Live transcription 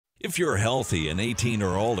If you're healthy and 18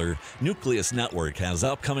 or older, Nucleus Network has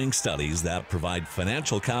upcoming studies that provide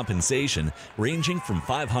financial compensation ranging from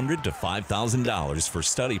 $500 to $5,000 for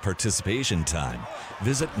study participation time.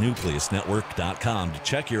 Visit nucleusnetwork.com to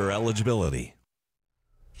check your eligibility.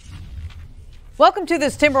 Welcome to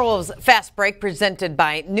this Timberwolves Fast Break presented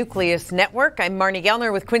by Nucleus Network. I'm Marnie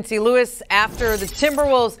Gellner with Quincy Lewis. After the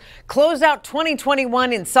Timberwolves close out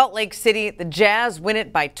 2021 in Salt Lake City, the Jazz win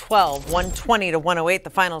it by 12, 120 to 108, the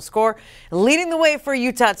final score. Leading the way for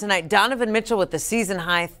Utah tonight, Donovan Mitchell with the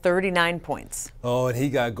season-high 39 points. Oh, and he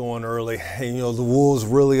got going early. And, the Wolves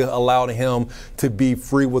really allowed him to be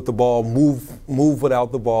free with the ball, move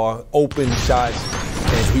without the ball, open shots.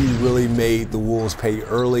 And he really made the Wolves pay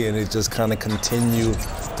early, and it just kind of continued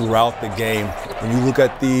throughout the game. When you look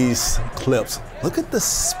at these clips, look at the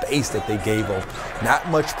space that they gave him. Not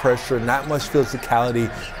much pressure, not much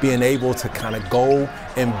physicality, being able to kind of go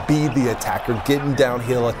and be the attacker, getting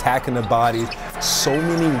downhill, attacking the bodies. So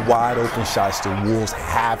many wide open shots. The Wolves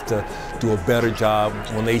have to do a better job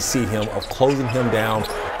when they see him of closing him down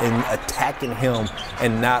and attacking him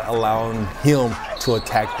and not allowing him to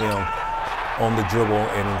attack them on the dribble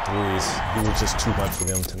and in threes. He was just too much for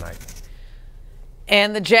them tonight.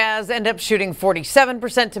 And the Jazz end up shooting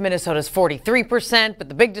 47% to Minnesota's 43%. But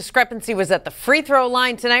the big discrepancy was at the free throw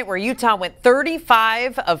line tonight, where Utah went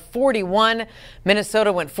 35 of 41.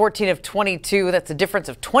 Minnesota went 14 of 22. That's a difference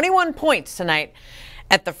of 21 points tonight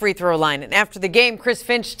at the free throw line. And after the game, Chris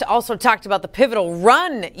Finch also talked about the pivotal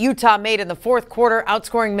run Utah made in the fourth quarter,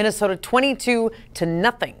 outscoring Minnesota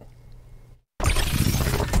 22-0.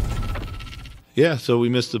 Yeah, so we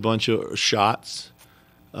missed a bunch of shots.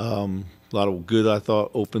 A lot of good, I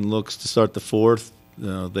thought, open looks to start the fourth.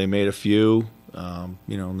 They made a few, and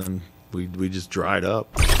then we just dried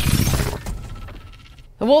up.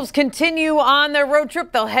 The Wolves continue on their road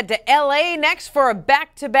trip. They'll head to L.A. next for a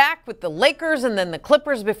back-to-back with the Lakers and then the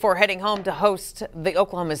Clippers before heading home to host the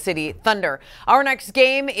Oklahoma City Thunder. Our next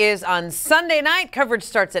game is on Sunday night. Coverage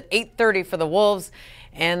starts at 8:30 for the Wolves.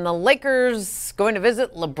 And the Lakers going to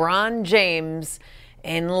visit LeBron James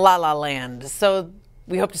in La La Land. So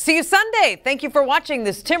we hope to see you Sunday. Thank you for watching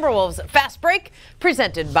this Timberwolves Fast Break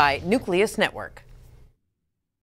presented by Nucleus Network.